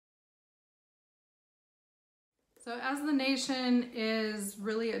So as the nation is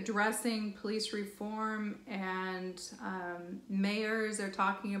really addressing police reform and mayors are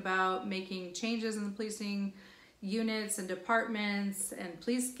talking about making changes in the policing units and departments and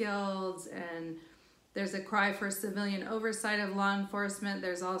police guilds, and there's a cry for civilian oversight of law enforcement.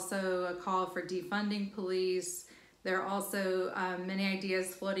 There's also a call for defunding police. There are also many ideas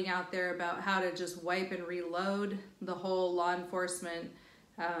floating out there about how to just wipe and reload the whole law enforcement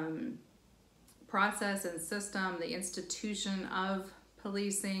process and system, the institution of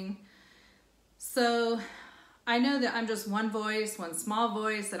policing. So I know that I'm just one voice, one small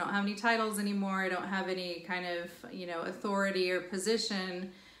voice. I don't have any titles anymore. I don't have any kind of, authority or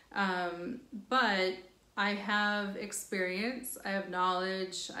position. But I have experience, I have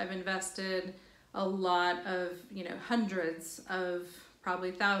knowledge, I've invested a lot of, hundreds of,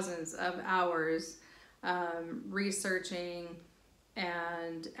 probably thousands of hours researching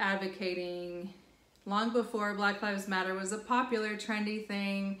and advocating. Long before Black Lives Matter was a popular, trendy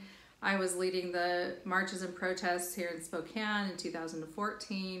thing, I was leading the marches and protests here in Spokane in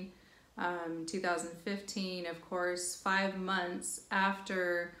 2014. 2015, of course, 5 months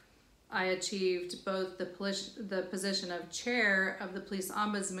after I achieved both the position of chair of the Police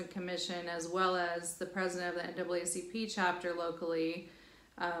Ombusdman Commission as well as the president of the NAACP chapter locally.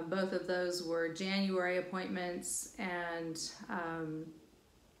 Both of those were January appointments, and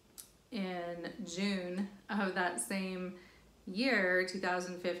in June of that same year,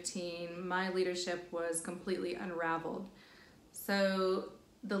 2015, my leadership was completely unraveled. So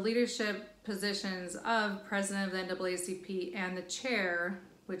the leadership positions of president of the NAACP and the chair,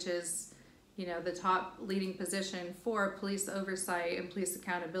 which is, the top leading position for police oversight and police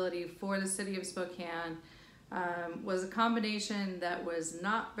accountability for the city of Spokane, was a combination that was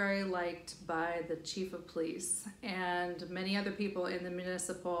not very liked by the chief of police and many other people in the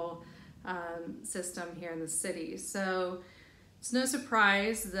municipal system here in the city. So it's no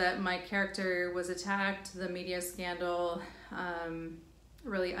surprise that my character was attacked. The media scandal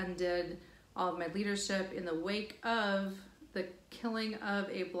really undid all of my leadership in the wake of the killing of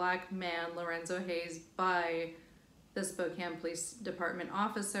a Black man, Lorenzo Hayes, by the Spokane Police Department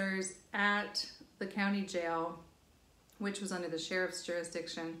officers at the county jail, which was under the sheriff's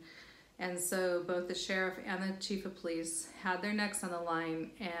jurisdiction. And so both the sheriff and the chief of police had their necks on the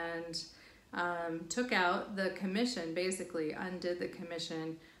line and took out the commission, basically undid the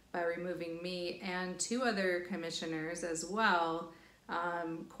commission by removing me and 2 other commissioners as well,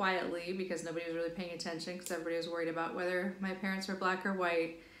 quietly, because nobody was really paying attention because everybody was worried about whether my parents were Black or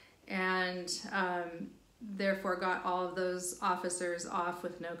white, and therefore got all of those officers off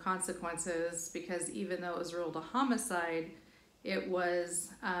with no consequences, because even though it was ruled a homicide, it was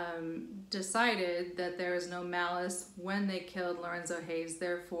decided that there was no malice when they killed Lorenzo Hayes.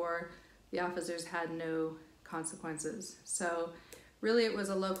 Therefore, the officers had no consequences. So really it was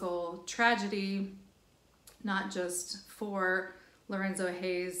a local tragedy, not just for Lorenzo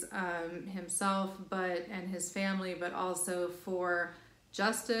Hayes himself and his family, but also for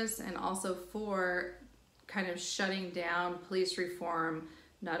justice and also for kind of shutting down police reform,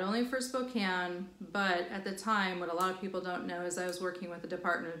 not only for Spokane, but at the time, what a lot of people don't know is I was working with the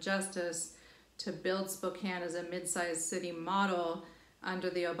Department of Justice to build Spokane as a mid-sized city model under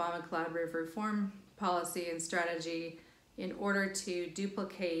the Obama Collaborative Reform Policy and Strategy in order to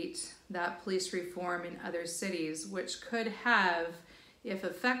duplicate that police reform in other cities, which could have, if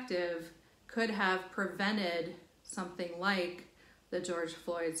effective, could have prevented something like the George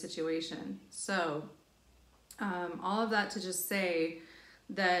Floyd situation. So all of that to just say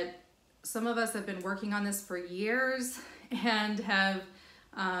that some of us have been working on this for years and have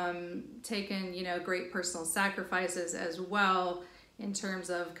taken, great personal sacrifices as well in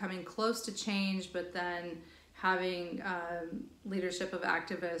terms of coming close to change, but then having leadership of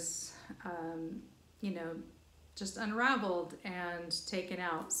activists, just unraveled and taken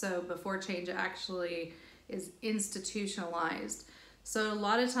out. So before change actually is institutionalized. So a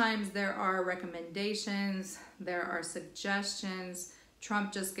lot of times there are recommendations, there are suggestions.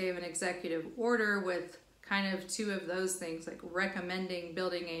 Trump just gave an executive order with kind of 2 of those things, like recommending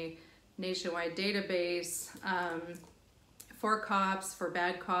building a nationwide database for cops, for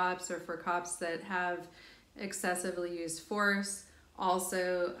bad cops, or for cops that have excessively used force.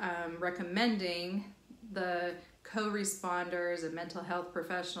 Also recommending the co-responders, a mental health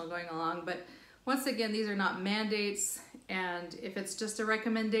professional going along. But once again, these are not mandates, and if it's just a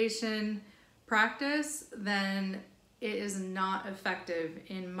recommendation practice, then it is not effective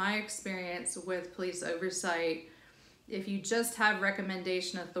in my experience with police oversight. If you just have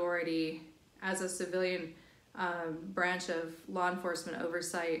recommendation authority as a civilian branch of law enforcement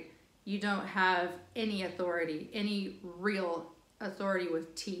oversight, you don't have any authority, any real authority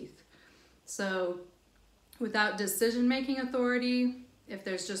with teeth. So without decision-making authority, if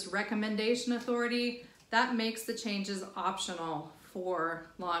there's just recommendation authority, that makes the changes optional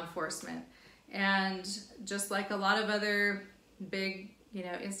for law enforcement. And just like a lot of other big,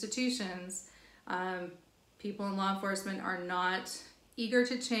 institutions, people in law enforcement are not eager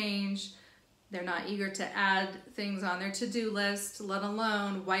to change. They're not eager to add things on their to-do list, let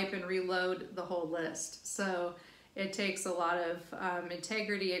alone wipe and reload the whole list. So it takes a lot of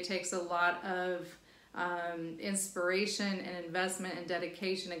integrity. It takes a lot of inspiration and investment and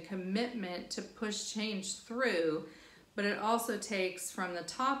dedication and commitment to push change through. But it also takes from the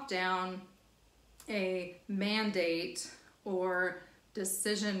top down a mandate or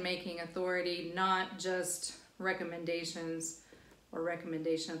decision-making authority, not just recommendations or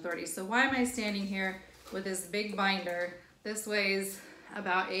recommendation authority. So why am I standing here with this big binder? This weighs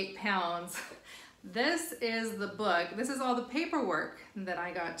about 8 pounds. This is the book. This is all the paperwork that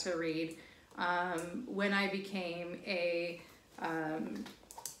I got to read when I became a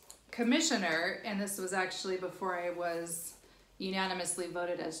commissioner, and this was actually before I was unanimously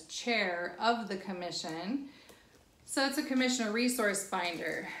voted as chair of the commission. So it's a commissioner resource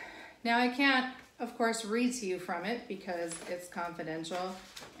binder. Now I can't, of course, read to you from it because it's confidential,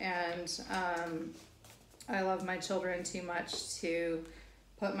 and I love my children too much to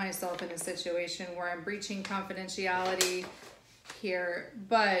put myself in a situation where I'm breaching confidentiality here.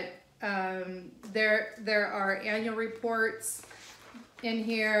 But there are annual reports in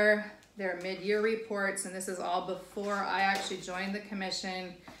here. There are mid-year reports, and this is all before I actually joined the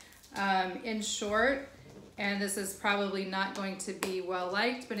commission. In short, and this is probably not going to be well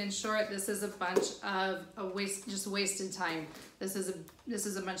liked, but in short, this is a bunch of just wasted time. This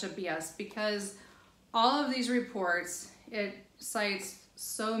is a bunch of BS, because all of these reports, it cites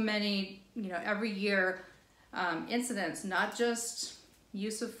so many, every year incidents, not just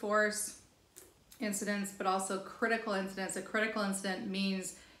use of force incidents, but also critical incidents. A critical incident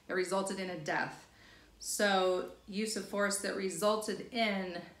means it resulted in a death. So use of force that resulted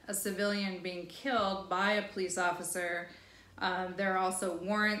in a civilian being killed by a police officer. There are also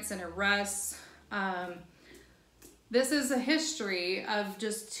warrants and arrests. This is a history of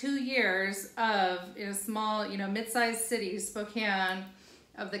just 2 years of, in a small, mid-sized city, Spokane,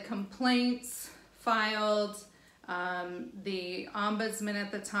 of the complaints filed, the ombudsman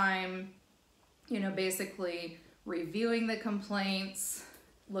at the time, basically reviewing the complaints,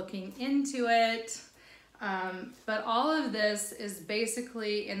 looking into it. But all of this is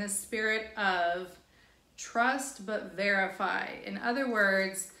basically in the spirit of trust but verify. In other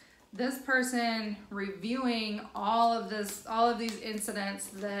words, this person reviewing all of these incidents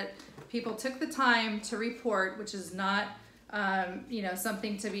that people took the time to report, which is not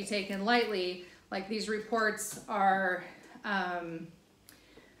something to be taken lightly. Like, these reports are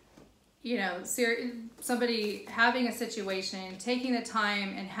somebody having a situation, taking the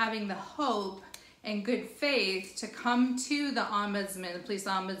time and having the hope and good faith to come to the ombudsman, the police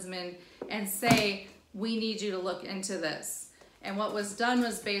ombudsman, and say, we need you to look into this. And what was done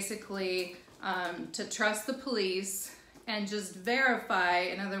was basically to trust the police and just verify,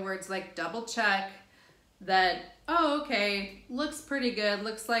 in other words, like double check that, oh, okay, looks pretty good,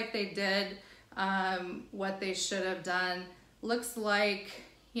 looks like they did what they should have done, looks like,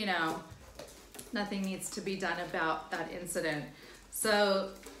 nothing needs to be done about that incident.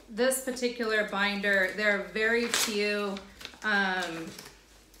 So this particular binder, there are very few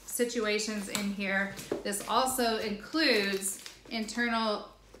situations in here. This also includes internal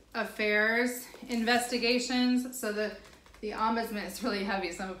affairs investigations. So the ombudsman, it's really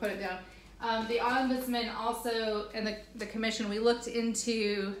heavy, so I'm gonna put it down. The ombudsman also, and the commission, we looked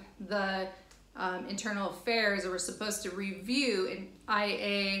into the internal affairs, or we're supposed to review in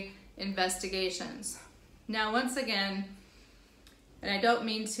IA investigations. Now, once again, and I don't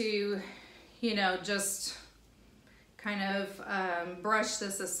mean to, just kind of brush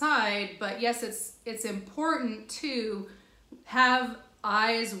this aside, but yes, it's important to have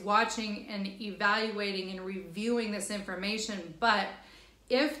eyes watching and evaluating and reviewing this information. But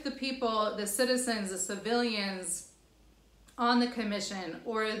if the people, the citizens, the civilians on the commission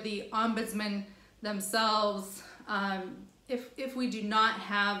or the ombudsman themselves, if we do not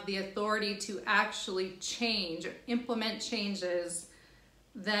have the authority to actually change or implement changes,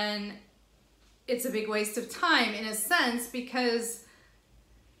 then it's a big waste of time in a sense, because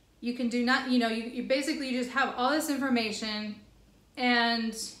you can do not, you basically just have all this information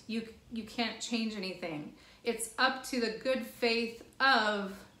and you can't change anything. It's up to the good faith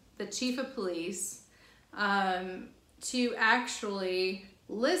of the chief of police to actually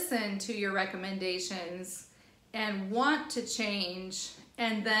listen to your recommendations and want to change,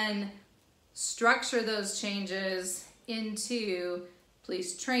 and then structure those changes into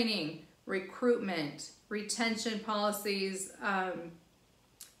police training, recruitment, retention policies,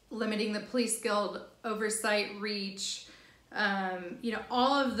 limiting the police guild oversight reach,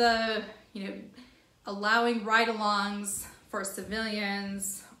 all of the, allowing ride-alongs for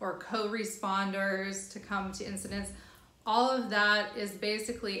civilians or co-responders to come to incidents. All of that is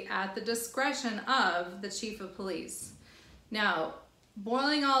basically at the discretion of the chief of police. Now,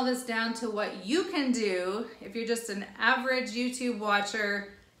 boiling all this down to what you can do, if you're just an average YouTube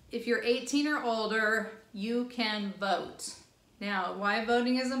watcher, if you're 18 or older, you can vote. Now, why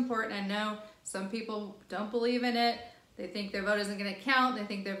voting is important, I know some people don't believe in it. They think their vote isn't going to count. They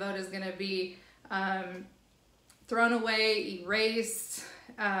think their vote is going to be thrown away, erased,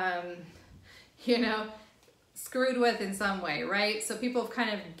 screwed with in some way, right? So people have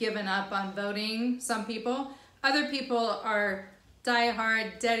kind of given up on voting, some people. Other people are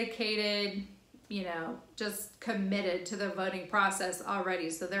diehard, dedicated, just committed to the voting process already.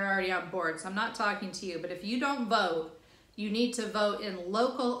 So they're already on board. So I'm not talking to you, but if you don't vote, you need to vote in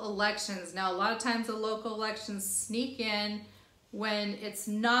local elections. Now, a lot of times the local elections sneak in when it's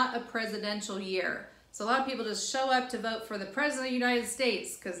not a presidential year. So a lot of people just show up to vote for the President of the United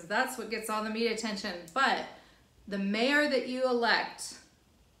States because that's what gets all the media attention. But the mayor that you elect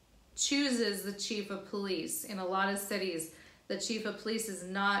chooses the chief of police. In a lot of cities, the chief of police is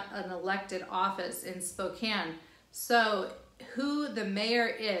not an elected office in Spokane. So who the mayor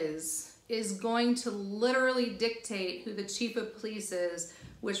is going to literally dictate who the chief of police is,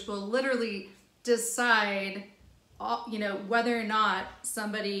 which will literally decide, whether or not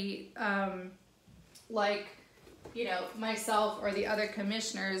somebody myself or the other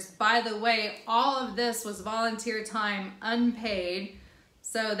commissioners. By the way, all of this was volunteer time, unpaid.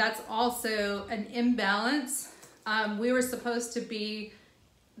 So that's also an imbalance. We were supposed to be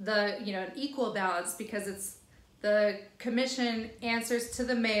an equal balance because it's the commission answers to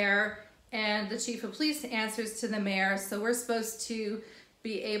the mayor and the chief of police answers to the mayor. So we're supposed to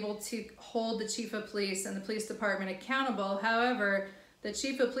be able to hold the chief of police and the police department accountable. However, the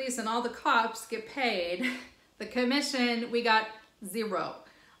chief of police and all the cops get paid. The commission, we got zero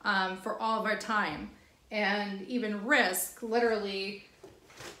for all of our time. And even risk, literally,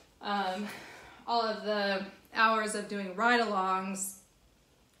 all of the hours of doing ride-alongs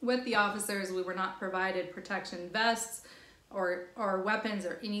with the officers, we were not provided protection vests or weapons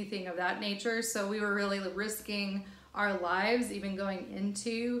or anything of that nature. So we were really risking our lives, even going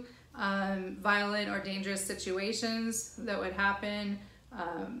into violent or dangerous situations that would happen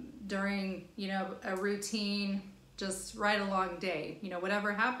during, a routine, just ride-along day.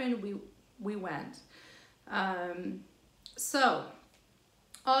 Whatever happened, we went. So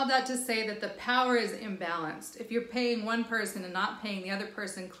all that to say that the power is imbalanced. If you're paying one person and not paying the other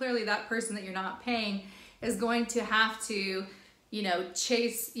person, clearly that person that you're not paying is going to have to,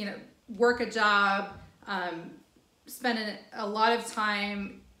 chase, work a job, spend a lot of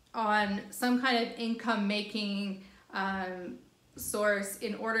time on some kind of income making source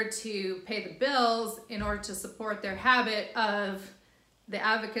in order to pay the bills, in order to support their habit of the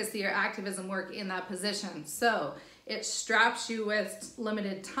advocacy or activism work in that position. So it straps you with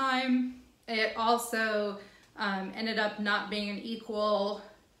limited time. It also ended up not being an equal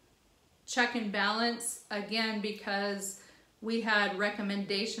check and balance, again, because we had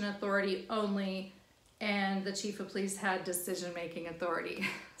recommendation authority only and the chief of police had decision-making authority.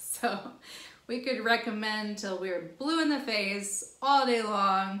 So we could recommend till we were blue in the face all day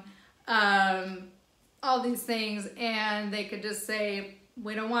long, all these things, and they could just say,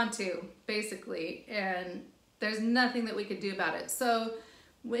 we don't want to, basically, and there's nothing that we could do about it. So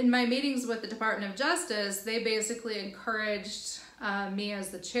in my meetings with the Department of Justice, they basically encouraged me as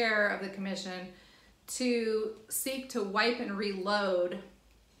the chair of the commission to seek to wipe and reload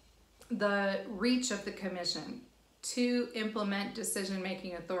the reach of the commission to implement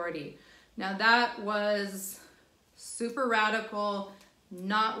decision-making authority. Now that was super radical,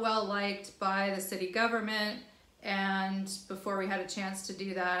 not well liked by the city government, and before we had a chance to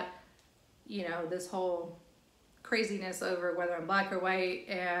do that, this whole craziness over whether I'm black or white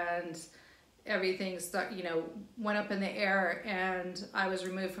and everything went up in the air, and I was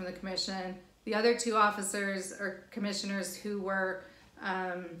removed from the commission. The other two officers or commissioners who were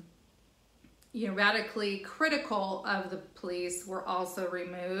radically critical of the police were also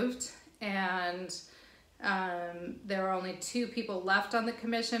removed, and there were only 2 people left on the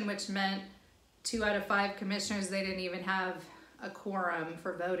commission, which meant 2 out of 5 commissioners, they didn't even have a quorum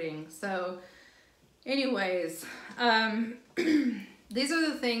for voting. So anyways, these are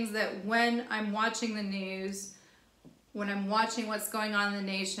the things that when I'm watching the news, when I'm watching what's going on in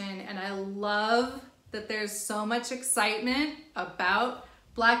the nation, and I love that there's so much excitement about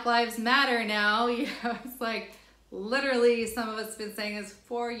Black Lives Matter now. You know, it's like literally some of us have been saying this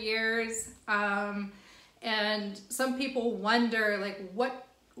for years. And some people wonder,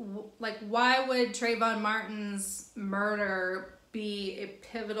 why would Trayvon Martin's murder be a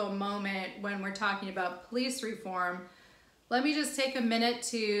pivotal moment when we're talking about police reform? Let me just take a minute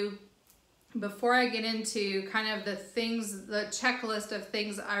to, before I get into kind of the things, the checklist of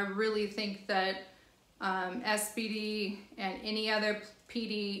things I really think that SPD and any other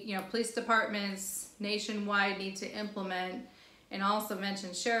PD, you know, police departments nationwide need to implement, and also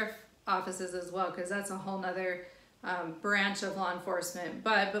mention sheriff offices as well, because that's a whole nother branch of law enforcement.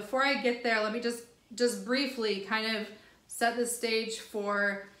 But before I get there, let me just briefly kind of set the stage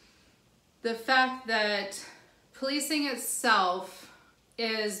for the fact that policing itself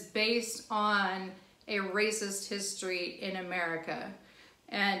is based on a racist history in America.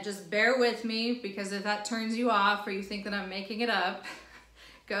 And just bear with me, because if that turns you off or you think that I'm making it up,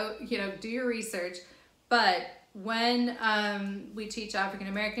 go, you know, do your research. But when we teach African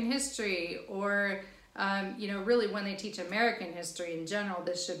American history, or you know, really when they teach American history in general,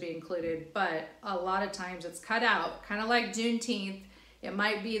 this should be included, but a lot of times it's cut out, kind of like Juneteenth. It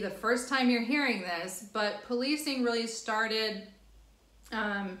might be the first time you're hearing this, but policing really started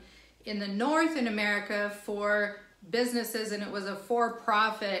in the North in America for businesses, and it was a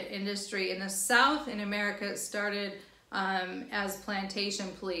for-profit industry. In the South in America, it started as plantation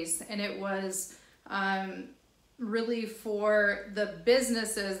police, and it was really for the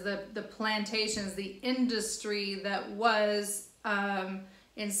businesses, the plantations, the industry that was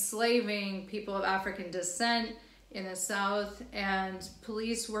enslaving people of African descent in the South. And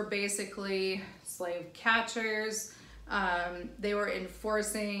police were basically slave catchers. They were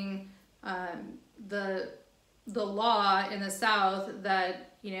enforcing the law in the South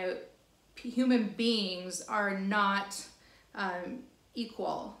that, you know, human beings are not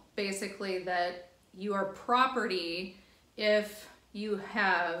equal. Basically, that you are property if you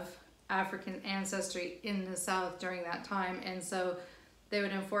have African ancestry in the South during that time. And so they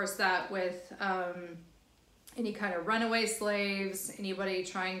would enforce that with any kind of runaway slaves, anybody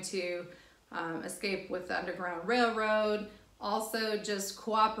trying to escape with the Underground Railroad. Also, just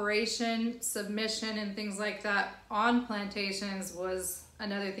cooperation, submission, and things like that on plantations was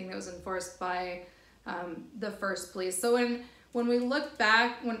another thing that was enforced by the first police. So when we look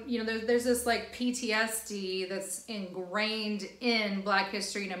back, when, you know, there's this like PTSD that's ingrained in Black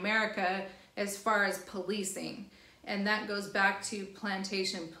history in America as far as policing, and that goes back to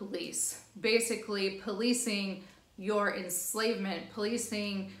plantation police, basically policing your enslavement,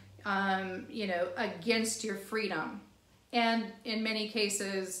 policing, you know, against your freedom, and in many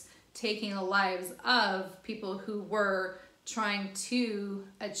cases taking the lives of people who were trying to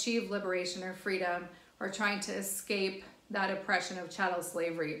achieve liberation or freedom, or trying to escape that oppression of chattel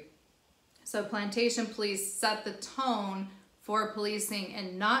slavery. So plantation police set the tone for policing,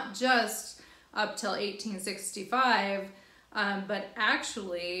 and not just up till 1865, but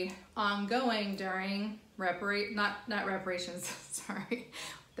actually ongoing during not reparations, sorry,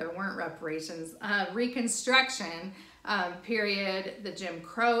 there weren't reparations, Reconstruction period, the Jim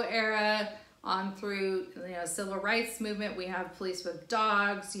Crow era, on through, you know, civil rights movement. We have police with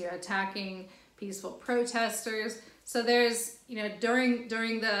dogs, you know, attacking peaceful protesters. So there's, you know, during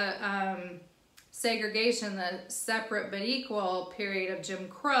the segregation, the separate but equal period of Jim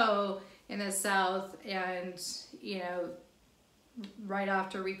Crow in the South, and, you know, right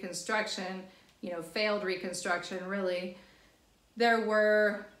after Reconstruction, you know, failed Reconstruction really, there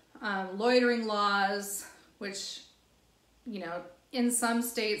were loitering laws, which, you know, in some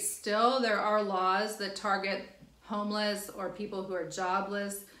states still there are laws that target homeless or people who are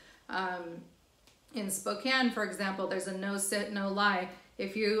jobless. In Spokane, for example, there's a no sit, no lie.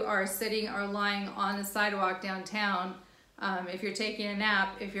 If you are sitting or lying on the sidewalk downtown, if you're taking a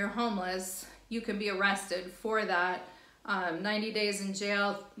nap, if you're homeless, you can be arrested for that. 90 days in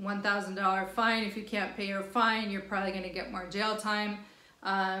jail, $1,000 fine. If you can't pay your fine, you're probably going to get more jail time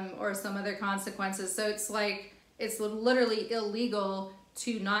or some other consequences. So it's like, it's literally illegal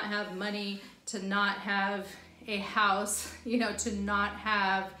to not have money, to not have a house, you know, to not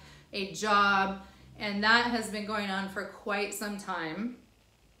have a job. And that has been going on for quite some time,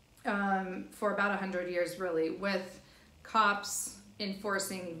 for about 100 years really, with cops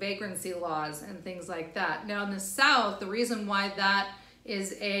enforcing vagrancy laws and things like that. Now in the South, the reason why that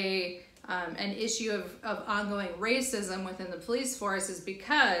is an issue of ongoing racism within the police force is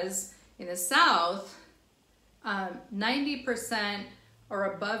because in the South, 90%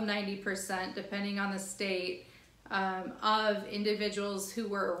 or above 90%, depending on the state, of individuals who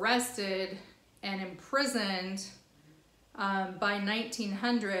were arrested and imprisoned by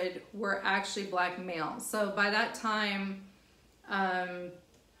 1900 were actually black males. So by that time,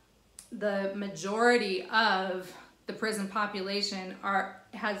 the majority of the prison population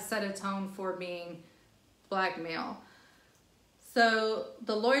had set a tone for being black male. So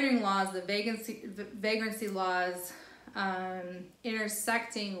the loitering laws, the vagrancy laws,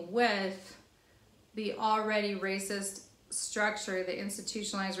 intersecting with the already racist structure, the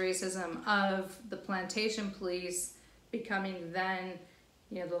institutionalized racism of the plantation police becoming then,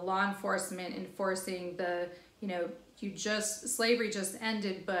 the law enforcement enforcing the, slavery just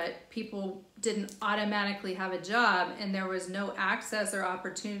ended, but people didn't automatically have a job, and there was no access or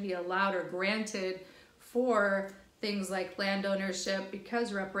opportunity allowed or granted for things like land ownership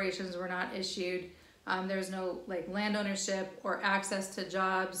because reparations were not issued. There's no land ownership or access to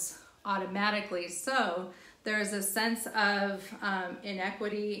jobs automatically. So there's a sense of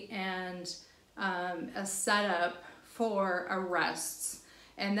inequity and a setup for arrests.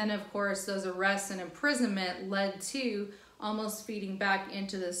 And then, of course, those arrests and imprisonment led to almost feeding back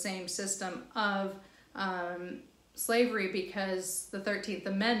into the same system of slavery, because the 13th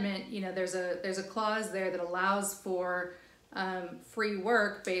Amendment, there's a clause there that allows for free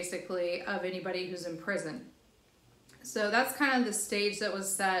work, basically, of anybody who's in prison. So that's kind of the stage that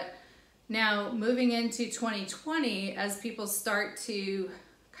was set. Now, moving into 2020, as people start to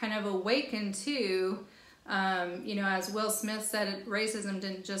kind of awaken to, as Will Smith said, racism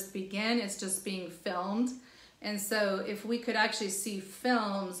didn't just begin, it's just being filmed. And so if we could actually see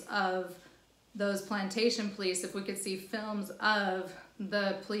films of those plantation police, if we could see films of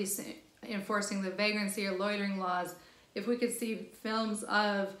the police enforcing the vagrancy or loitering laws, if we could see films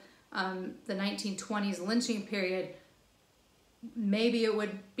of the 1920s lynching period, maybe it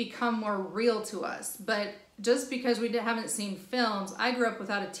would become more real to us. But just because we haven't seen films, I grew up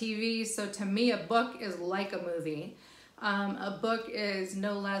without a TV, so to me a book is like a movie. A book is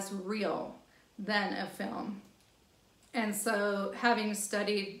no less real than a film. And so having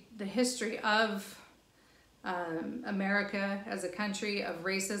studied the history of America as a country, of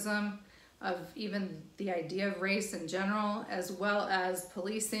racism, of even the idea of race in general, as well as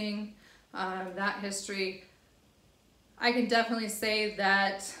policing, that history, I can definitely say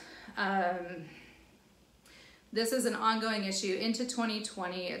that this is an ongoing issue into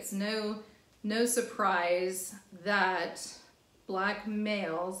 2020. It's no surprise that black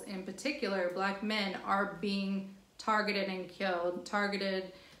males, in particular black men, are being targeted and killed,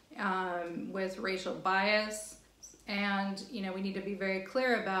 with racial bias. And we need to be very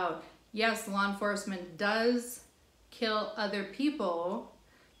clear about, yes, law enforcement does kill other people,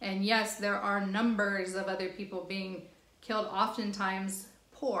 and yes, there are numbers of other people being killed, oftentimes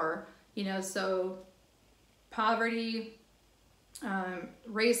poor, so poverty,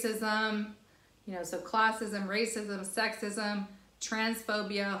 racism, so classism, racism, sexism,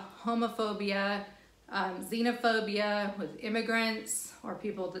 transphobia, homophobia, xenophobia with immigrants or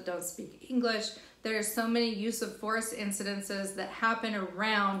people that don't speak English. There's so many use of force incidences that happen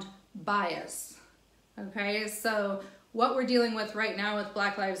around bias. Okay, so what we're dealing with right now with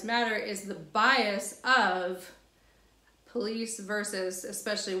Black Lives Matter is the bias of police versus,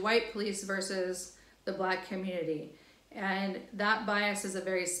 especially white police, versus the black community. And that bias is a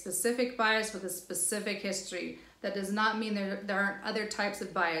very specific bias with a specific history. That does not mean there aren't other types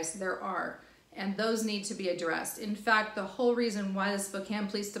of bias. There are. And those need to be addressed. In fact, the whole reason why the Spokane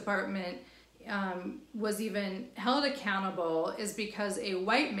Police Department was even held accountable is because a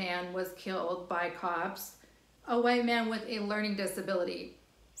white man was killed by cops, a white man with a learning disability.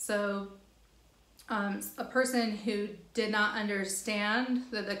 So a person who did not understand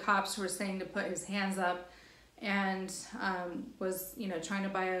that the cops were saying to put his hands up and was trying to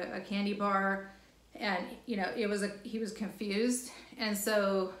buy a candy bar, and he was confused, and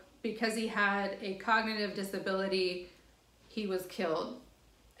so because he had a cognitive disability, he was killed.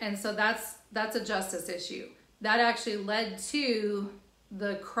 And so that's a justice issue. That actually led to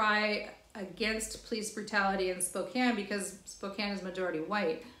the cry against police brutality in Spokane, because Spokane is majority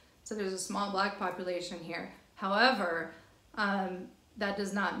white. So there's a small black population here. However, that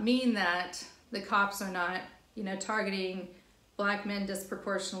does not mean that the cops are not, targeting black men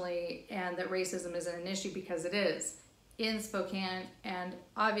disproportionately, and that racism isn't an issue, because it is in Spokane. And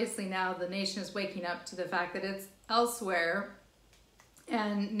obviously now the nation is waking up to the fact that it's elsewhere.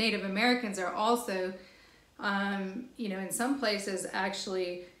 And Native Americans are also, in some places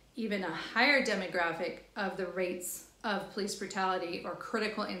actually even a higher demographic of the rates of police brutality or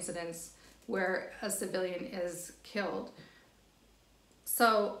critical incidents where a civilian is killed.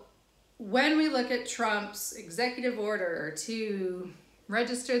 So when we look at Trump's executive order to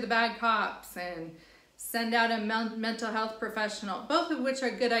register the bad cops and send out a mental health professional, both of which are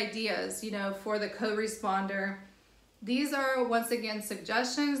good ideas, you know, for the co-responder, these are, once again,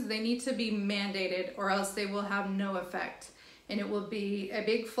 suggestions. They need to be mandated or else they will have no effect. And it will be a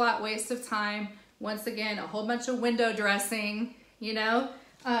big flat waste of time. Once again, a whole bunch of window dressing, you know,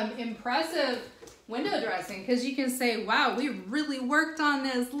 impressive window dressing, because you can say, wow, we really worked on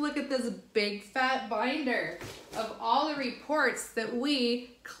this. Look at this big fat binder of all the reports that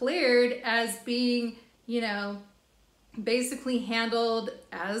we cleared as being, you know, basically handled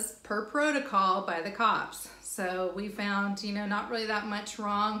as per protocol by the cops. So we found, you know, not really that much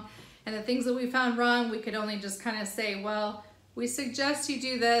wrong. And the things that we found wrong, we could only just kind of say, well, we suggest you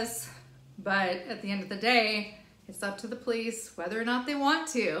do this, but at the end of the day, it's up to the police whether or not they want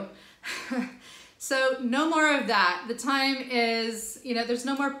to. So no more of that. The time is, you know, there's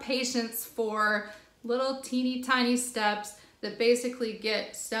no more patience for little teeny tiny steps that basically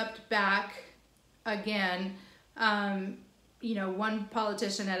get stepped back again, you know, one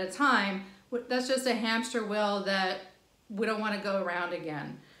politician at a time. That's just a hamster wheel that we don't want to go around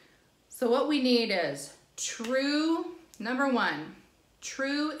again. So what we need is true, number one,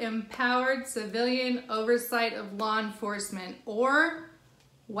 true empowered civilian oversight of law enforcement, or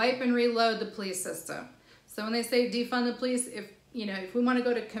wipe and reload the police system. So when they say defund the police, if we want to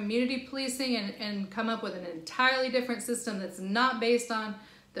go to community policing and come up with an entirely different system that's not based on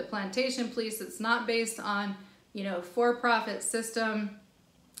the plantation police, it's not based on, you know, for-profit system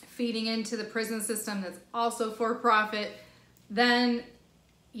feeding into the prison system that's also for-profit, then,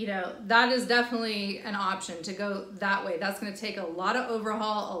 you know, that is definitely an option to go that way. That's going to take a lot of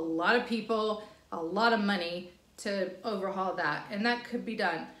overhaul, a lot of people, a lot of money to overhaul that, and that could be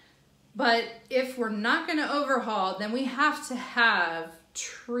done. But if we're not going to overhaul, then we have to have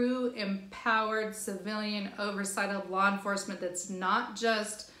true empowered civilian oversight of law enforcement that's not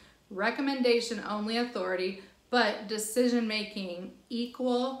just recommendation only authority, but decision-making,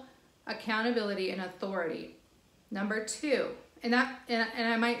 equal accountability and authority. Number two, and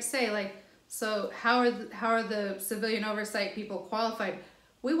I might say, like, so how are the civilian oversight people qualified?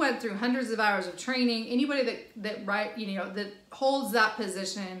 We went through hundreds of hours of training. Anybody that holds that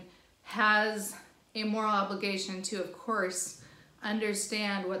position has a moral obligation to, of course,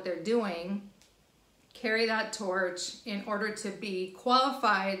 understand what they're doing, carry that torch in order to be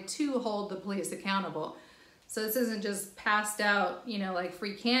qualified to hold the police accountable. So this isn't just passed out, you know, like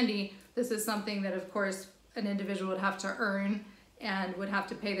free candy. This is something that, of course, an individual would have to earn and would have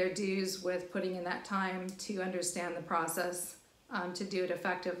to pay their dues with putting in that time to understand the process to do it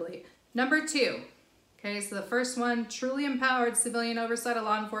effectively. Number two, okay, so the first one, truly empowered civilian oversight of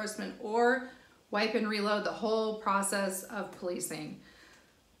law enforcement, or wipe and reload the whole process of policing.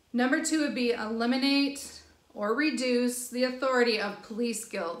 Number two would be eliminate or reduce the authority of police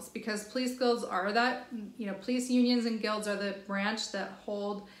guilds, because police guilds are that, you know, police unions and guilds are the branch that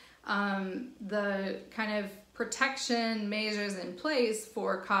hold the kind of protection measures in place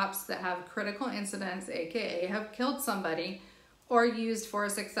for cops that have critical incidents, aka have killed somebody or used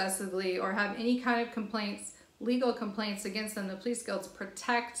force excessively or have any kind of complaints, legal complaints against them. The police guilds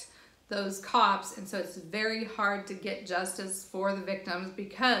protect those cops, and so it's very hard to get justice for the victims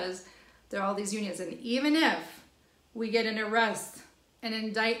because there are all these unions. And even if we get an arrest, an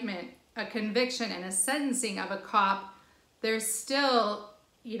indictment, a conviction, and a sentencing of a cop, there's still,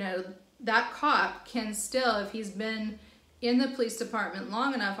 you know, that cop can still, if he's been in the police department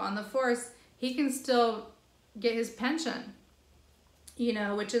long enough on the force, he can still get his pension, you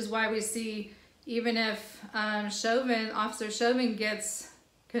know, which is why we see, even if Officer Chauvin gets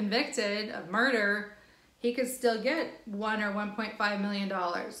convicted of murder, he could still get $1 or $1.5 million.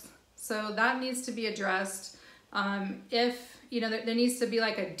 So that needs to be addressed. If, you know, there needs to be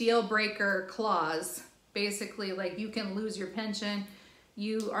like a deal breaker clause, basically, like you can lose your pension,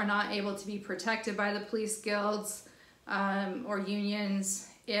 you are not able to be protected by the police guilds or unions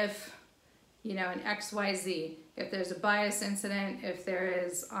if, you know, an XYZ, if there's a bias incident, if there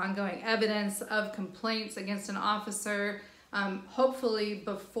is ongoing evidence of complaints against an officer, hopefully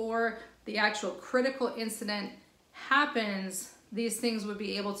before the actual critical incident happens, these things would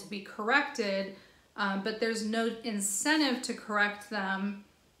be able to be corrected, but there's no incentive to correct them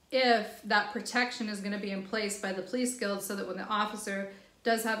if that protection is going to be in place by the police guild, so that when the officer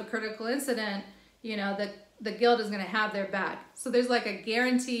does have a critical incident, you know, that the guild is going to have their back. So there's like a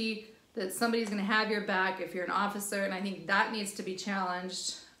guarantee that somebody's going to have your back if you're an officer, and I think that needs to be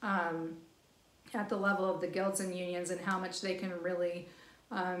challenged at the level of the guilds and unions, and how much they can really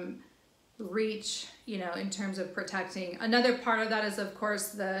reach, in terms of protecting. Another part of that is, of course,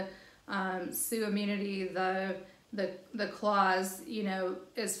 the sue immunity, the clause,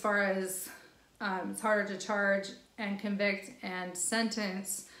 as far as it's harder to charge and convict and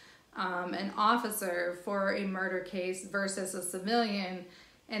sentence an officer for a murder case versus a civilian,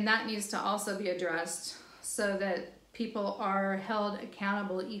 and that needs to also be addressed so that people are held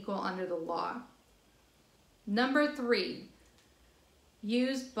accountable equal under the law. Number 3,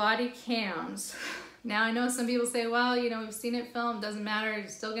 use body cams. Now I know some people say, well, we've seen it filmed, doesn't matter, you're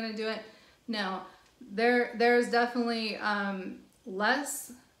still gonna do it. No, there's definitely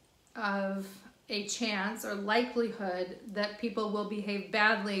less of a chance or likelihood that people will behave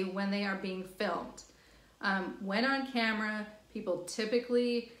badly when they are being filmed. When on camera, people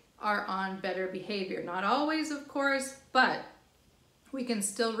typically are on better behavior. Not always, of course, but we can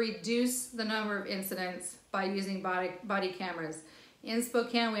still reduce the number of incidents by using body cameras. In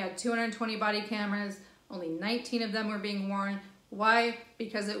Spokane, we had 220 body cameras. Only 19 of them were being worn. Why?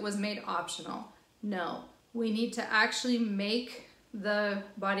 Because it was made optional. No, we need to actually make the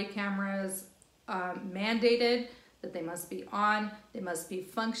body cameras mandated, that they must be on, they must be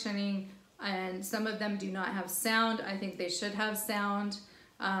functioning, and some of them do not have sound. I think they should have sound.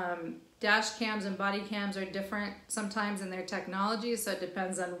 Dash cams and body cams are different sometimes in their technology, so it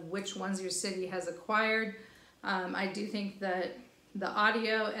depends on which ones your city has acquired. I do think that the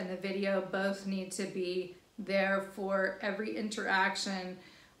audio and the video both need to be there for every interaction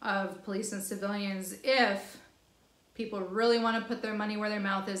of police and civilians if people really want to put their money where their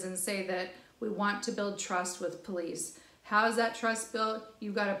mouth is and say that we want to build trust with police. How is that trust built?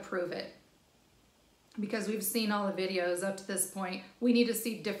 You've got to prove it. Because we've seen all the videos up to this point. We need to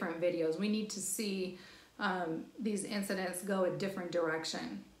see different videos. We need to see these incidents go a different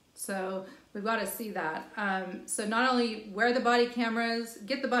direction. So we've got to see that. So not only wear the body cameras,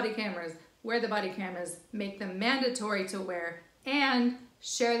 get the body cameras, wear the body cameras, make them mandatory to wear, and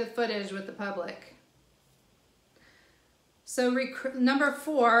share the footage with the public. So number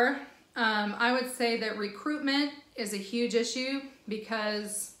 4, I would say that recruitment is a huge issue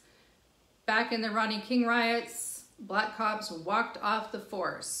because back in the Rodney King riots, black cops walked off the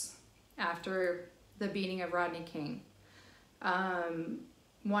force after the beating of Rodney King.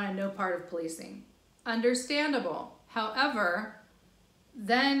 Wanted no part of policing. Understandable. However,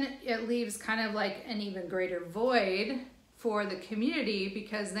 then it leaves kind of like an even greater void for the community,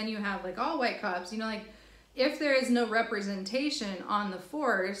 because then you have like all white cops, like if there is no representation on the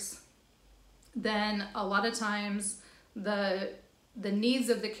force, then a lot of times the needs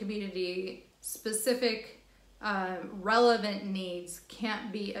of the community, specific relevant needs,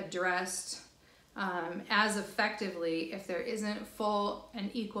 can't be addressed as effectively if there isn't full and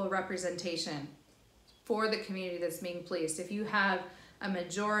equal representation for the community that's being policed. If you have a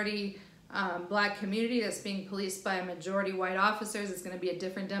majority black community that's being policed by a majority white officers, it's going to be a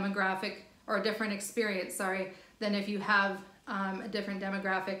different demographic or a different experience, than if you have a different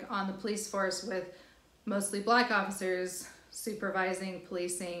demographic on the police force with mostly black officers supervising,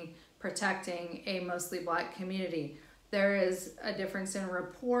 policing, protecting a mostly black community. There is a difference in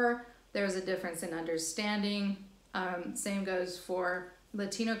rapport. There's a difference in understanding. Same goes for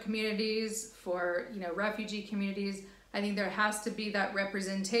Latino communities, for refugee communities. I think there has to be that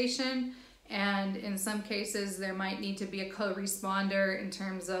representation, and in some cases there might need to be a co-responder in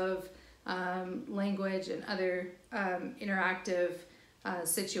terms of language and other interactive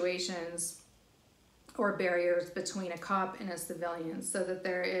situations or barriers between a cop and a civilian, so that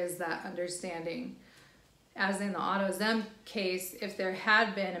there is that understanding. As in the AutoZem case, if there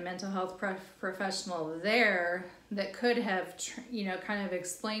had been a mental health professional there that could have, kind of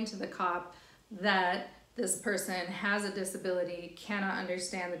explained to the cop that this person has a disability, cannot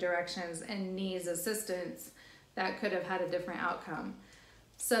understand the directions, and needs assistance, that could have had a different outcome.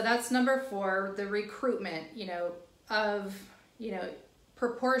 So that's number 4, the recruitment,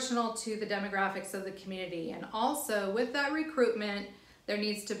 proportional to the demographics of the community. And also with that recruitment, there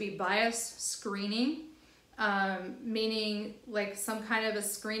needs to be bias screening, meaning like some kind of a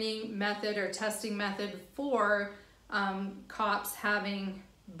screening method or testing method for cops having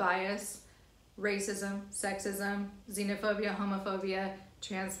bias, racism, sexism, xenophobia, homophobia,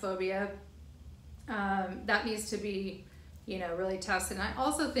 transphobia. That needs to be, really tested. And I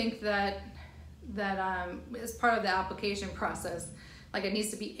also think that as part of the application process, like it needs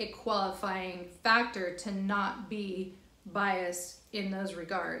to be a qualifying factor to not be biased in those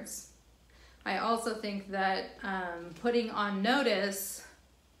regards. I also think that putting on notice,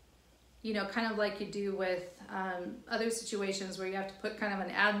 kind of like you do with other situations where you have to put kind of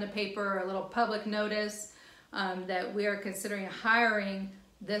an ad in the paper or a little public notice that we are considering hiring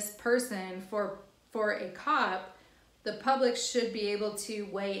this person for a cop, the public should be able to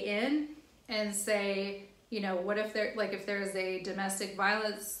weigh in and say, you know, what if there, like if there's a domestic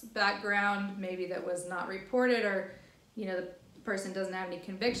violence background, maybe that was not reported, or, you know, the person doesn't have any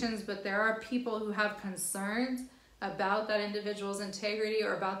convictions, but there are people who have concerns about that individual's integrity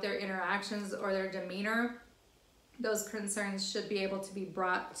or about their interactions or their demeanor. Those concerns should be able to be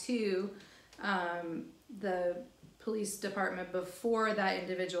brought to the police department before that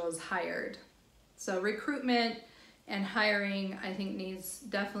individual is hired. So recruitment and hiring, I think, needs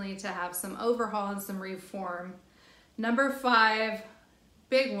definitely to have some overhaul and some reform. Number 5,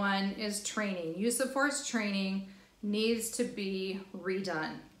 big one, is training. Use of force training needs to be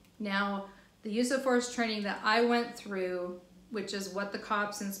redone. Now, the use of force training that I went through, which is what the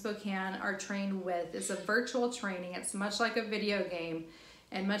cops in Spokane are trained with, is a virtual training. It's much like a video game,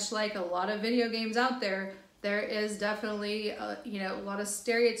 and much like a lot of video games out there, there is definitely you know, a lot of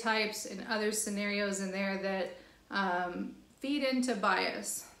stereotypes and other scenarios in there that feed into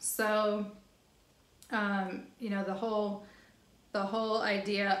bias. So you know, the whole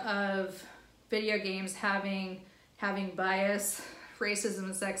idea of video games having bias, racism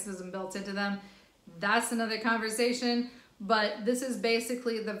and sexism built into them, that's another conversation. But this is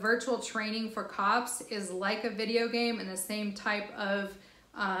basically, the virtual training for cops is like a video game, and the same type of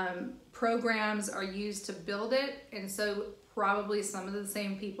programs are used to build it. And so probably some of the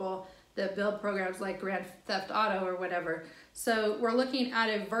same people that build programs like Grand Theft Auto or whatever. So we're looking at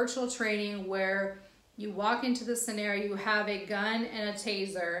a virtual training where you walk into the scenario, you have a gun and a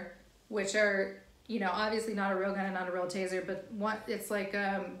taser, which are, you know, obviously not a real gun and not a real taser, but it's like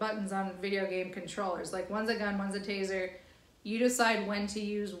buttons on video game controllers. Like one's a gun, one's a taser. You decide when to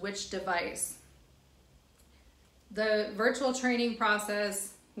use which device. The virtual training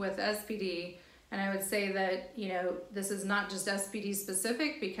process with SPD, and I would say that, you know, this is not just SPD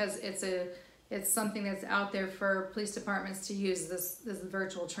specific, because it's something that's out there for police departments to use, this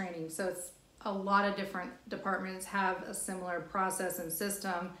virtual training. So it's a lot of different departments have a similar process and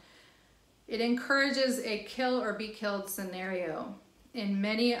system. It encourages a kill or be killed scenario. In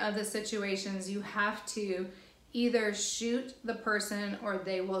many of the situations, you have to either shoot the person or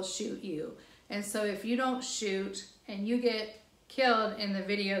they will shoot you. And so if you don't shoot and you get killed in the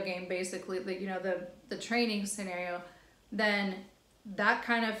video game, basically, you know, the training scenario, then that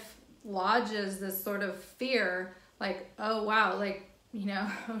kind of lodges this sort of fear, like, oh wow, like, you know,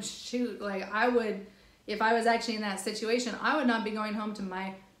 oh shoot, like I would, if I was actually in that situation, I would not be going home to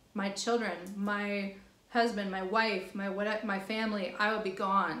my children, my husband, my wife, my family. I would be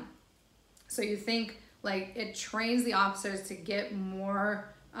gone. So you think, like, it trains the officers to get more,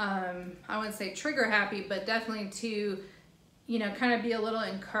 I wouldn't say trigger happy, but definitely to, you know, kind of be a little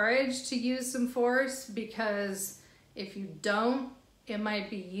encouraged to use some force, because if you don't, it might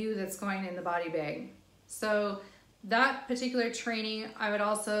be you that's going in the body bag. So that particular training, I would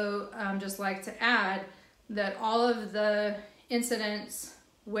also just like to add that all of the incidents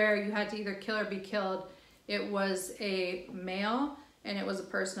where you had to either kill or be killed, it was a male and it was a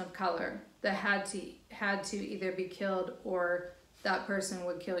person of color that had to either be killed or that person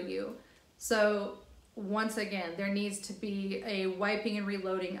would kill you. So once again, there needs to be a wiping and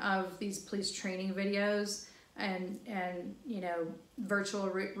reloading of these police training videos and you know, virtual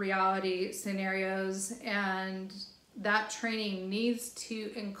reality scenarios, and that training needs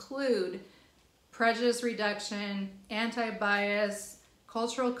to include prejudice reduction, anti-bias,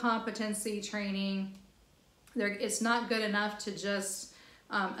 cultural competency training. It's not good enough to just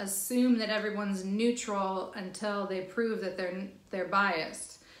assume that everyone's neutral until they prove that they're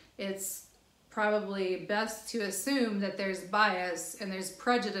biased. It's probably best to assume that there's bias and there's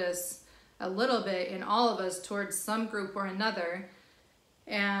prejudice a little bit in all of us towards some group or another.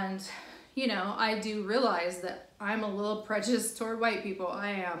 And, you know, I do realize that I'm a little prejudiced toward white people. I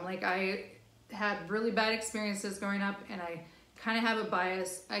am. Like, I had really bad experiences growing up, and I kind of have a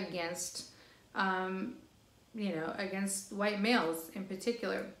bias against, you know, against white males in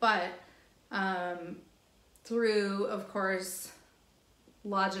particular. But through, of course,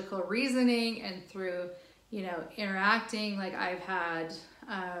 logical reasoning and through, you know, interacting, like I've had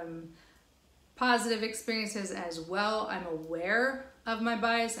positive experiences as well. I'm aware of my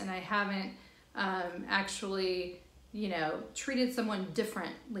bias, and I haven't actually, you know, treated someone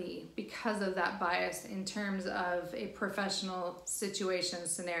differently because of that bias in terms of a professional situation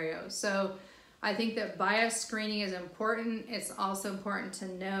scenario. So I think that bias screening is important. It's also important to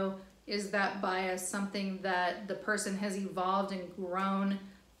know, is that bias something that the person has evolved and grown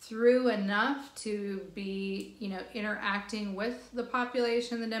through enough to be, you know, interacting with the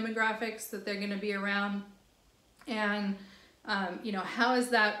population, the demographics that they're going to be around. And, You know, how is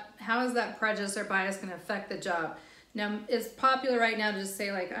that prejudice or bias going to affect the job? Now, it's popular right now to just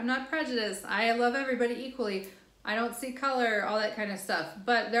say, like, I'm not prejudiced, I love everybody equally, I don't see color, all that kind of stuff.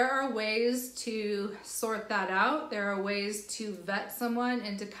 But there are ways to sort that out. There are ways to vet someone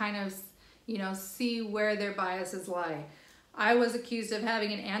and to kind of, you know, see where their biases lie. I was accused of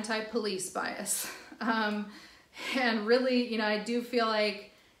having an anti-police bias. And really, you know, I do feel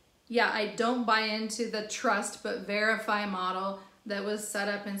like, yeah, I don't buy into the trust but verify model that was set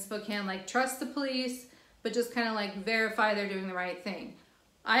up in Spokane. Like, trust the police, but just kind of like verify they're doing the right thing.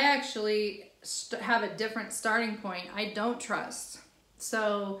 I actually have a different starting point. I don't trust.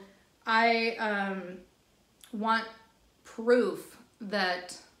 So I want proof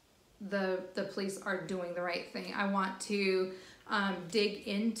that the police are doing the right thing. I want to dig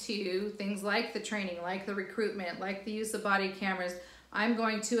into things like the training, like the recruitment, like the use of body cameras. I'm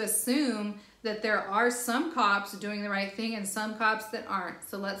going to assume that there are some cops doing the right thing and some cops that aren't.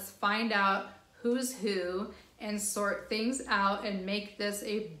 So let's find out who's who and sort things out and make this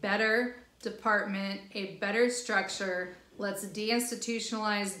a better department, a better structure. Let's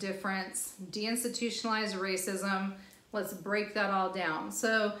deinstitutionalize difference, deinstitutionalize racism. Let's break that all down.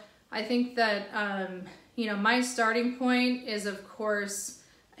 So I think that, you know, my starting point is, of course,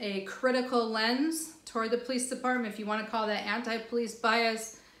 a critical lens toward the police department. If you want to call that anti-police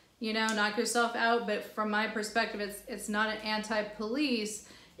bias, you know, knock yourself out. But from my perspective, it's not an anti-police.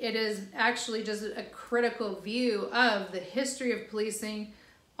 It is actually just a critical view of the history of policing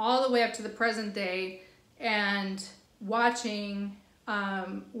all the way up to the present day, and watching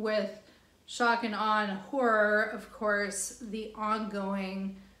with shock and awe and horror, of course, the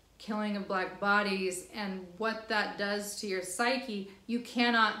ongoing killing of Black bodies and what that does to your psyche. You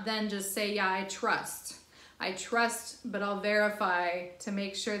cannot then just say, yeah, I trust, but I'll verify to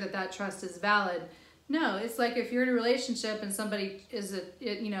make sure that that trust is valid. No, it's like if you're in a relationship and somebody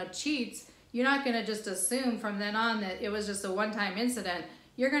cheats, you're not going to just assume from then on that it was just a one-time incident.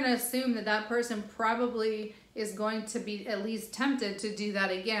 You're going to assume that that person probably is going to be at least tempted to do that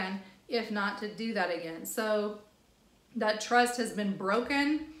again, if not to do that again. So that trust has been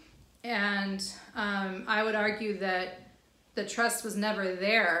broken, and I would argue that the trust was never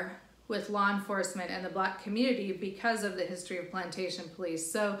there with law enforcement and the Black community because of the history of plantation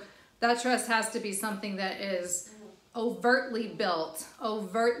police. So that trust has to be something that is overtly built,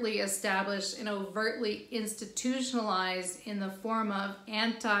 overtly established, and overtly institutionalized in the form of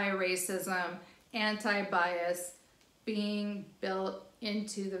anti-racism, anti-bias being built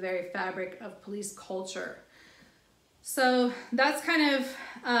into the very fabric of police culture. So that's kind of,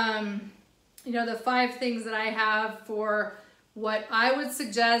 you know, the 5 things that I have for what I would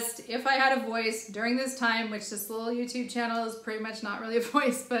suggest if I had a voice during this time, which this little YouTube channel is pretty much not really a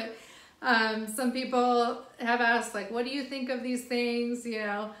voice, but some people have asked, like, what do you think of these things? You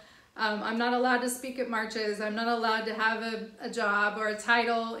know, I'm not allowed to speak at marches. I'm not allowed to have a job or a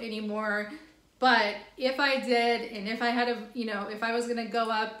title anymore. But if I did, and if I had if I was going to go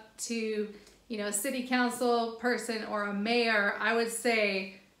up to, you know, a city council person or a mayor, I would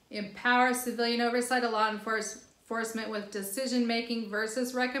say empower civilian oversight of law enforcement with decision-making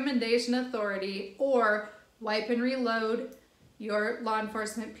versus recommendation authority, or wipe and reload your law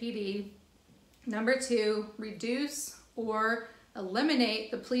enforcement PD. Number 2, reduce or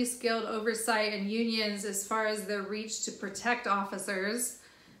eliminate the police guild oversight and unions as far as their reach to protect officers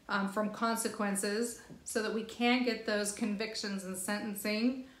from consequences, so that we can get those convictions and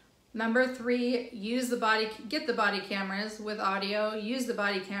sentencing. Number 3, get the body cameras with audio, use the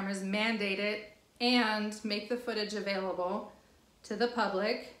body cameras, mandate it, and make the footage available to the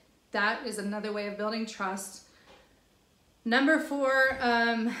public. That is another way of building trust. Number 4,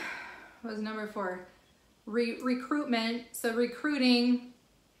 what was number 4? Recruitment. So recruiting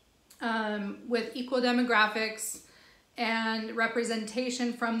with equal demographics and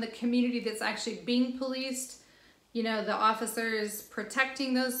representation from the community that's actually being policed. You know, the officers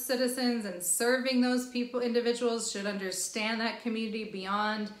protecting those citizens and serving those individuals should understand that community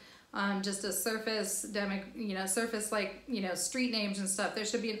beyond just a surface street names and stuff. There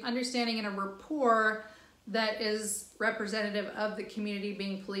should be an understanding and a rapport that is representative of the community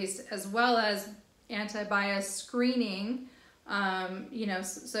being policed, as well as anti-bias screening.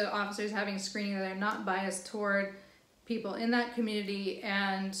 So officers having screening that are not biased toward people in that community,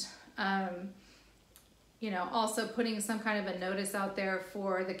 and also putting some kind of a notice out there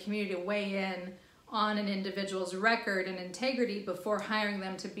for the community to weigh in on an individual's record and integrity before hiring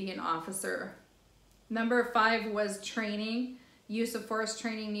them to be an officer. Number 5 was training. Use of force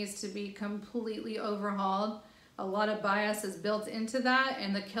training needs to be completely overhauled. A lot of bias is built into that,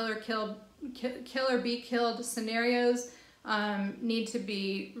 and the kill or be killed scenarios need to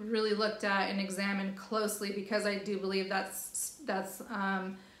be really looked at and examined closely, because I do believe that's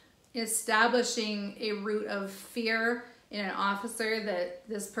establishing a root of fear in an officer that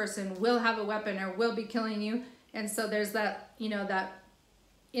this person will have a weapon or will be killing you. And so there's that, that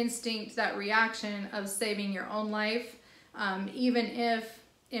instinct, that reaction of saving your own life. Even if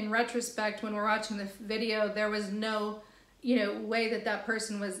in retrospect, when we're watching the video, there was no, way that that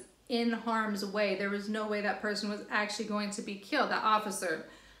person was in harm's way. There was no way that person was actually going to be killed, that officer.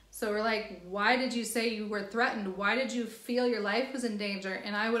 So we're like, why did you say you were threatened? Why did you feel your life was in danger?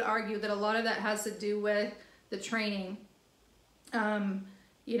 And I would argue that a lot of that has to do with the training,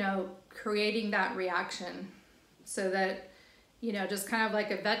 creating that reaction, so that, just kind of like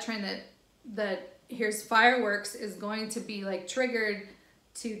a veteran that hears fireworks is going to be like triggered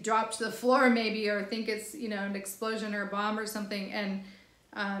to drop to the floor maybe, or think it's, an explosion or a bomb or something. And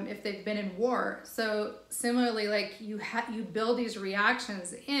if they've been in war. So similarly, like you build these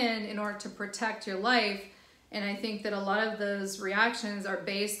reactions in order to protect your life. And I think that a lot of those reactions are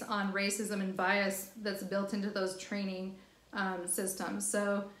based on racism and bias that's built into those training systems.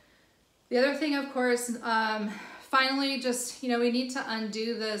 So the other thing, of course, finally, just, we need to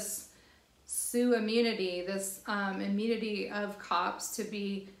undo this sue immunity, this immunity of cops to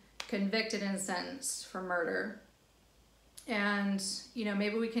be convicted and sentenced for murder. And,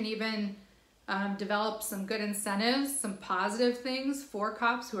 maybe we can even develop some good incentives, some positive things for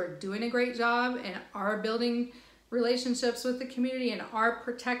cops who are doing a great job and are building relationships with the community and are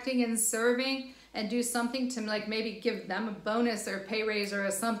protecting and serving, and do something to like maybe give them a bonus or a pay raise or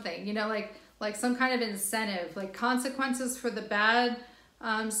something, like some kind of incentive, like consequences for the bad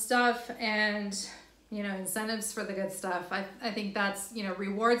stuff, and, incentives for the good stuff. I think that's,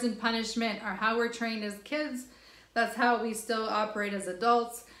 rewards and punishment are how we're trained as kids. That's how we still operate as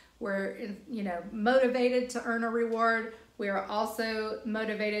adults. We're, motivated to earn a reward. We are also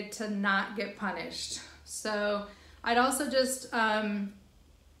motivated to not get punished. So I'd also just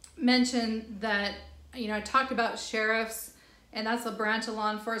mention that, I talked about sheriffs, and that's a branch of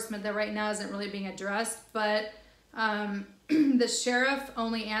law enforcement that right now isn't really being addressed, but the sheriff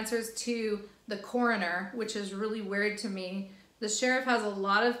only answers to the coroner, which is really weird to me. The sheriff has a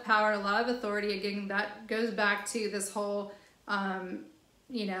lot of power, a lot of authority. Again, that goes back to this whole, good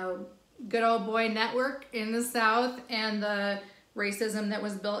old boy network in the South, and the racism that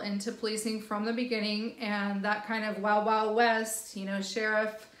was built into policing from the beginning, and that kind of wild, wild west,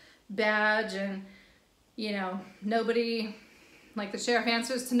 sheriff badge, and, nobody, like the sheriff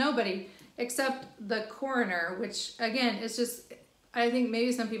answers to nobody except the coroner, which again, is just, I think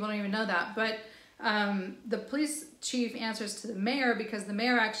maybe some people don't even know that, but the police chief answers to the mayor, because the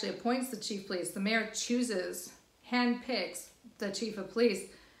mayor actually appoints the chief of police. The mayor chooses, handpicks the chief of police.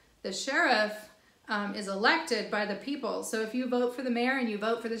 The sheriff is elected by the people. So if you vote for the mayor and you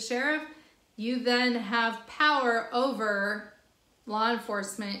vote for the sheriff, you then have power over law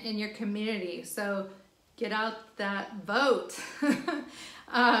enforcement in your community. So get out that vote.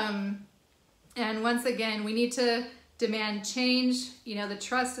 And once again, we need to demand change. The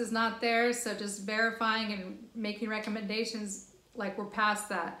trust is not there, so just verifying and making recommendations, like we're past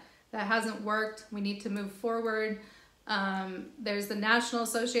that. That hasn't worked. We need to move forward. There's the National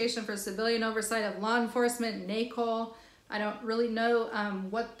Association for Civilian Oversight of Law Enforcement, NACOL. I don't really know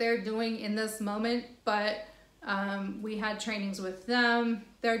what they're doing in this moment, but we had trainings with them.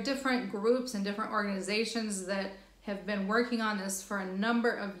 There are different groups and different organizations that have been working on this for a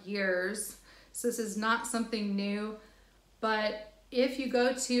number of years. So this is not something new. But if you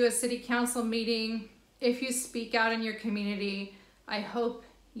go to a city council meeting, if you speak out in your community, I hope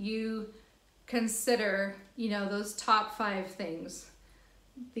you consider, those top 5 things.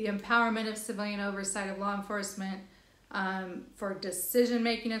 The empowerment of civilian oversight of law enforcement, for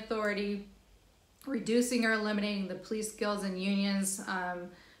decision-making authority, reducing or eliminating the police guilds and unions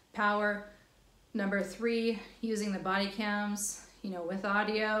power. Number 3, using the body cams, with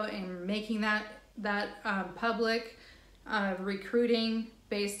audio, and making that public. Recruiting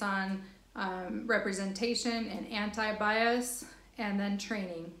based on representation and anti-bias, and then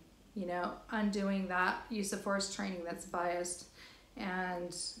training, undoing that use of force training that's biased,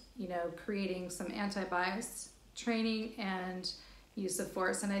 and, creating some anti-bias training and use of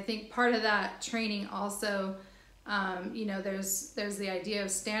force. And I think part of that training also, there's the idea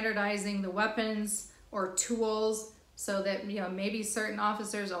of standardizing the weapons or tools, so that, maybe certain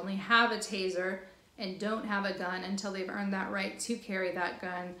officers only have a taser and don't have a gun until they've earned that right to carry that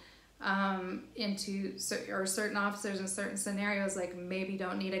gun, or certain officers in certain scenarios, like maybe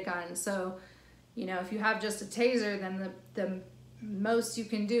don't need a gun. So, if you have just a taser, then the most you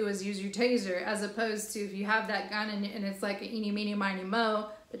can do is use your taser, as opposed to if you have that gun and it's like an eeny, meeny, miny, mo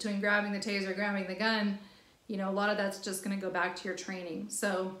between grabbing the taser, grabbing the gun, you know, a lot of that's just going to go back to your training.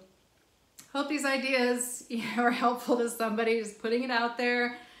 So hope these ideas, you know, are helpful to somebody just putting it out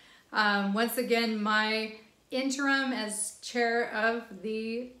there. Once again, my interim as chair of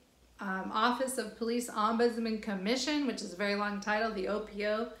the Office of Police Ombudsman Commission, which is a very long title, the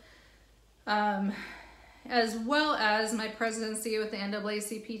OPO, as well as my presidency with the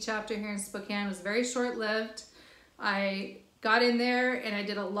NAACP chapter here in Spokane, was very short-lived. I got in there and I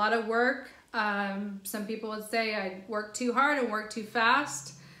did a lot of work. Some people would say I worked too hard and worked too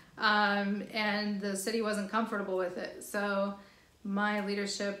fast, and the city wasn't comfortable with it. So my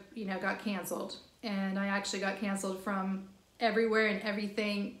leadership, you know, got canceled, and I actually got canceled from everywhere and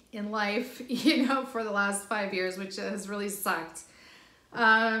everything in life, you know, for the last 5 years, which has really sucked.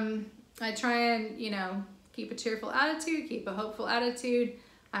 I try and, you know, keep a cheerful attitude, keep a hopeful attitude.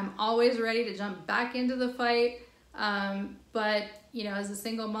 I'm always ready to jump back into the fight. But, you know, as a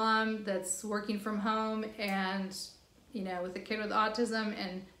single mom that's working from home and, you know, with a kid with autism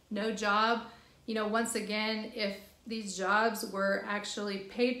and no job, you know, once again, if these jobs were actually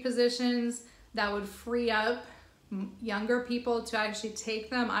paid positions that would free up younger people to actually take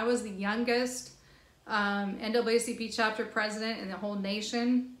them. I was the youngest NAACP chapter president in the whole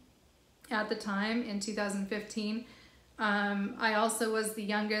nation at the time in 2015. I also was the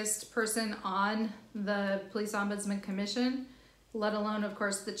youngest person on the Police Ombudsman Commission, let alone, of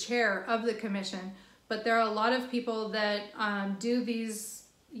course, the chair of the commission. But there are a lot of people that do these,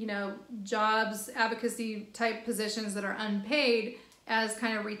 you know, jobs, advocacy type positions that are unpaid as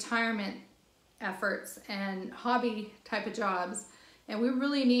kind of retirement efforts and hobby type of jobs. And we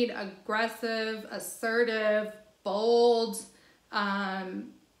really need aggressive, assertive, bold,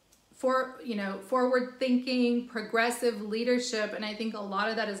 forward-thinking, progressive leadership. And I think a lot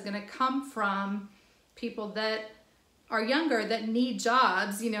of that is going to come from people that are younger, that need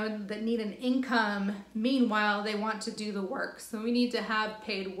jobs, you know, that need an income. Meanwhile, they want to do the work. So we need to have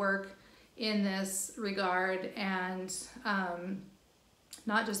paid work in this regard, and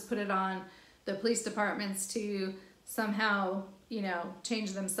not just put it on the police departments to somehow, you know,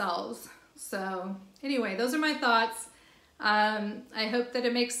 change themselves. So anyway, those are my thoughts. I hope that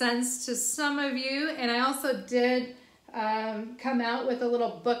it makes sense to some of you. And I also did come out with a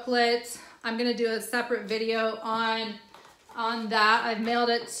little booklet. I'm going to do a separate video on that. I've mailed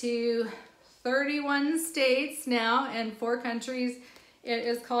it to 31 states now and 4 countries. It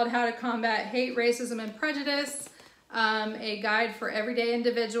is called How to Combat Hate, Racism, and Prejudice, a guide for everyday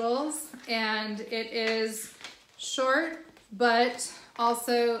individuals. And it is short, but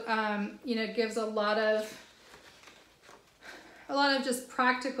also, you know, gives a lot of just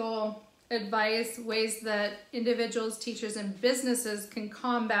practical advice, ways that individuals, teachers, and businesses can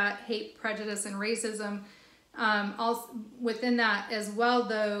combat hate, prejudice, and racism. Also within that as well,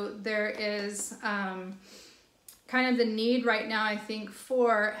 though, there is kind of the need right now, I think,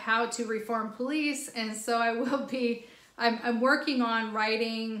 for how to reform police. And so I'm working on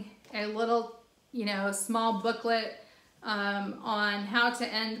writing a little, you know, small booklet on how to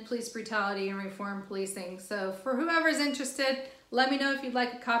end police brutality and reform policing. So for whoever's interested, let me know if you'd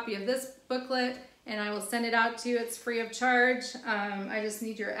like a copy of this booklet, and I will send it out to you. It's free of charge. I just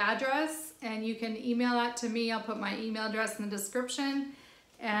need your address, and you can email that to me. I'll put my email address in the description.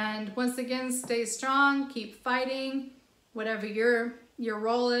 And once again, stay strong, keep fighting. Whatever your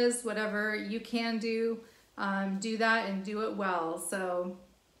role is, whatever you can do that and do it well. So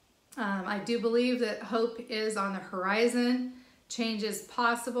I do believe that hope is on the horizon. Change is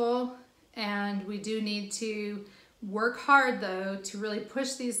possible, and we do need to work hard, though, to really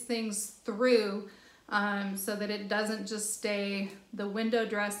push these things through so that it doesn't just stay the window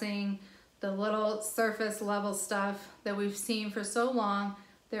dressing, the little surface level stuff that we've seen for so long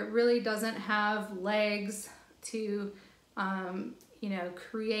that really doesn't have legs to, you know,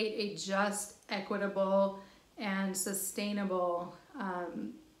 create a just, equitable, and sustainable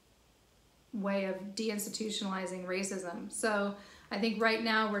way of deinstitutionalizing racism. So I think right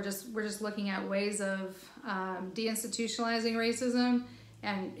now we're just looking at ways of deinstitutionalizing racism,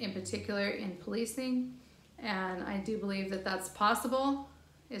 and in particular in policing. And I do believe that that's possible.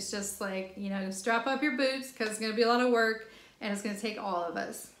 It's just like, you know, strap up your boots, because it's going to be a lot of work and it's going to take all of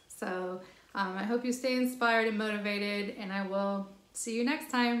us. So I hope you stay inspired and motivated, and I will see you next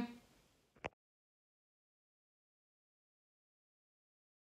time.